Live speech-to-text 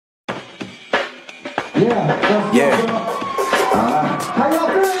Yeah.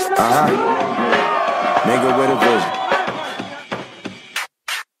 Nigga with a vision.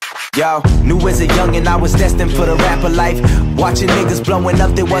 Yo, knew as a youngin' I was destined for the rapper life. Watching niggas blowing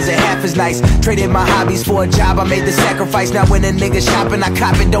up that wasn't half as nice. Traded my hobbies for a job, I made the sacrifice. Now when a nigga shopping, I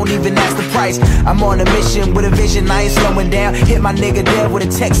cop it, don't even ask the price. I'm on a mission with a vision, I ain't slowing down. Hit my nigga dead with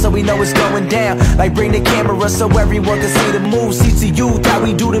a text so we know it's going down. Like bring the camera so everyone can see the moves. See to youth how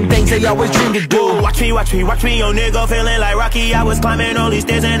we do them things they always dream to do. Watch me, yo nigga, feeling like Rocky. I was climbing all these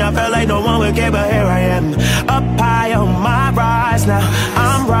stairs and I felt like no one would care, but here I am, up high on my rise now.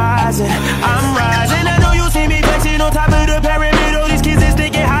 I'm rising. I know you see me flexing on top of the pyramid. All these kids is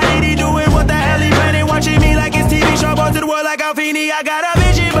thinking, how did he do it? What the hell he planning? Watching me like it's TV show, brought to the world like 괠ᴜᴛᴜᴏ. I got a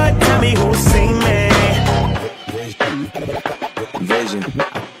vision, but tell me who's seen me. Vision.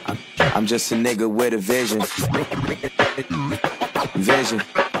 I'm just a nigga with a vision. Vision.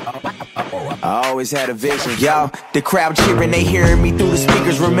 I always had a vision. Yo, the crowd cheering, they hearing me through the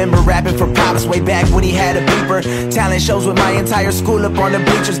speakers. Remember rapping for Pops way back when he had a beeper. Talent shows with my entire school up on the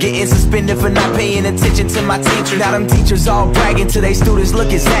bleachers. Getting suspended for not paying attention to my teachers. Now them teachers all bragging to their students,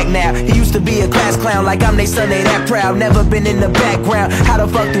 look at Zach now. He used to be a class clown, like I'm they son, they that proud. Never been in the background, how the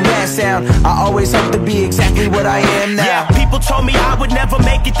fuck do that sound? I always hope to be exactly what I am now. Yeah, people told me I would never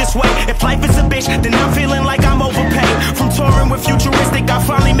make it this way. If life is a bitch, then I'm feeling like I'm overpaid. From touring with Futuristic, I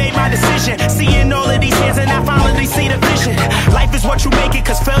finally made my decision. Seeing all of these hands and I finally see the vision. Life is what you make it,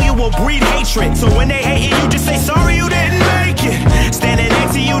 cause failure will breed hatred. So when they hate you just say sorry you didn't make it. Standing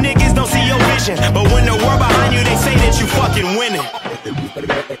next to you niggas don't see your vision, but when the world behind you they say that you fucking winning.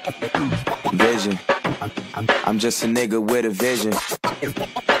 Vision. I'm just a nigga with a vision.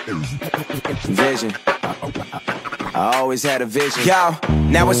 Vision. I always had a vision. Yo,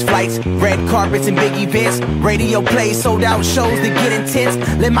 now it's flights, red carpets and big events. Radio plays, sold out shows that get intense.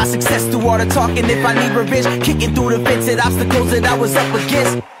 Let my success do all the talking if I need revenge. Kicking through the fence at obstacles that I was up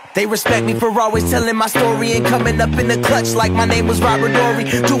against. They respect me for always telling my story and coming up in the clutch like my name was Robert Dory.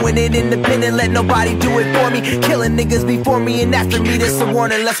 Doing it independent, let nobody do it for me. Killing niggas before me and after me, this a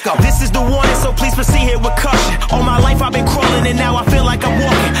warning, let's go. This is the warning, so please proceed here with caution. All my life I've been crawling and now I feel like I'm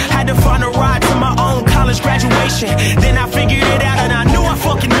walking. Had to find a ride to my own college graduation. Then I figured it out and I knew I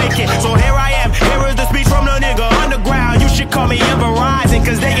fucking make it. So here I am, here is the speech from the nigga underground. You should call me Ever Rising,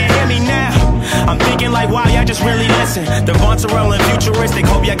 cause they can hear me now. I'm thinking like, wow, y'all just really listen. The ⴠᴜᴛᴜ and Futuristic,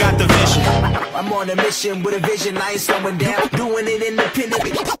 hope y'all got the vision. I'm on a mission with a vision, I ain't slowing down. Doing it independent,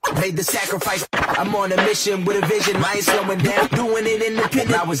 made the sacrifice. I'm on a mission with a vision, I ain't slowing down. Doing it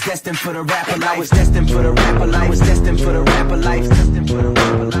independent. I was destined for the rapper life. I was destined for the rapper life. I was destined for the rapper life. Destined for the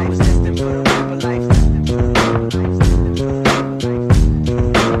rapper life. I was destined for the rapper life.